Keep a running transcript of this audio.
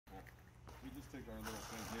take our little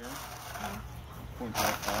thing here, point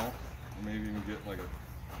that out, or maybe even get like a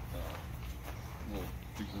little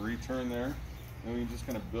degree turn there, and we can just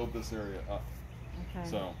kind of build this area up. Okay.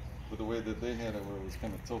 So, but the way that they had it where it was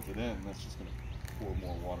kind of tilted in, that's just going to pour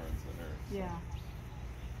more water into that area. So,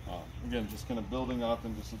 yeah. again, just kind of building up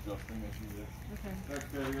and just adjusting as needed. Okay.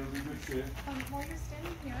 That patio's in good shape. While you're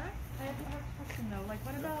standing here, I have a question though. Like,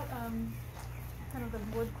 what about kind of the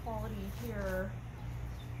wood quality here?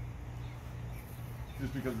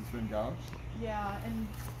 Just because it's been gouged? Yeah, and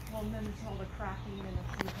well, and then there's all the cracking and the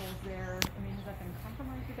few holes there. I mean, has that been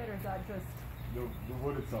compromised a bit, or is that just? The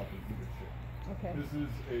wood itself is in good shape. Okay. This is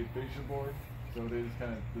a fascia board, so it is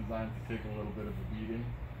kind of designed to take a little bit of a beating.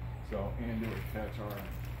 So, and it would catch our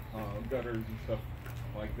gutters and stuff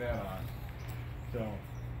like that on. So,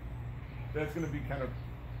 that's going to be kind of,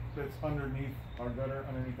 that's underneath our gutter,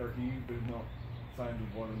 underneath our eave. There's no signs of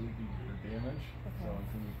water leaking or damage. Okay. So, it's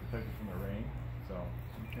going to be protected from the rain. So,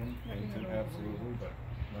 you can paint it absolutely, but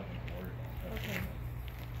nothing to worry about. Okay.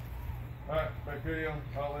 Alright, back patio,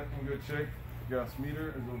 outlet in good shape. Gas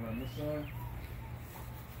meter is over on this side.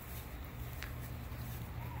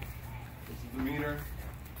 This is the meter.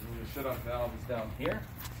 And the shut-off valve is down here.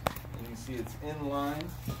 And you can see it's in line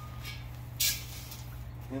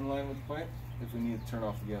with the pipe. If we need to turn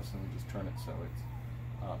off the gas, then we just turn it so it's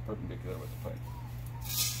perpendicular with the pipe.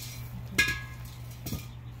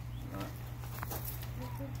 Alright.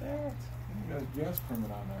 Look at that. You got a gas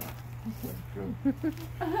permit on there. Good.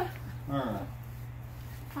 Alright.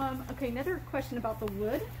 Okay, another question about the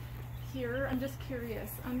wood here. I'm just curious.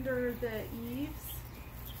 Under the eaves,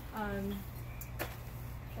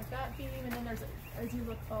 like that beam, and then there's, as you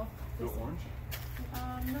look up. The orange?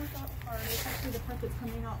 Not that part. It's actually the part that's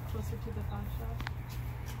coming out closer to the fascia.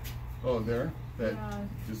 Oh, there? That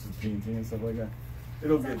just the painting and stuff like that?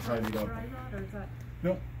 It'll get tidied up. Dry rot, or is that?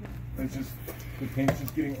 Nope. It's just, the paint's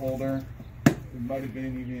just getting older. It might have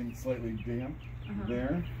been even slightly damp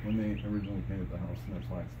there when they originally painted the house, and that's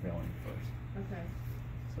why it's failing first. Okay.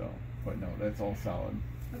 So, but no, that's all solid.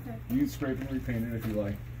 Okay. You can scrape and repaint it if you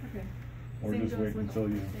like. Okay. Or Same just wait goes with until all,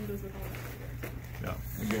 you... Same goes with all that right there.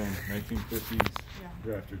 Yeah. Again, 1950s Yeah.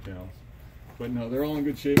 drafter tails. But no, they're all in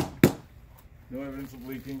good shape. No evidence of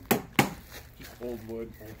leaking. Just old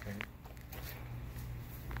wood, old paint.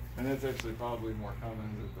 And that's actually probably more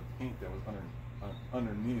common that the paint that was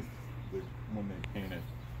underneath when they painted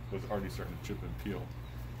was already starting to chip and peel.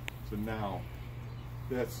 So now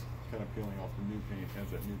that's kind of peeling off the new paint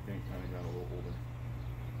as that new paint kind of got a little older.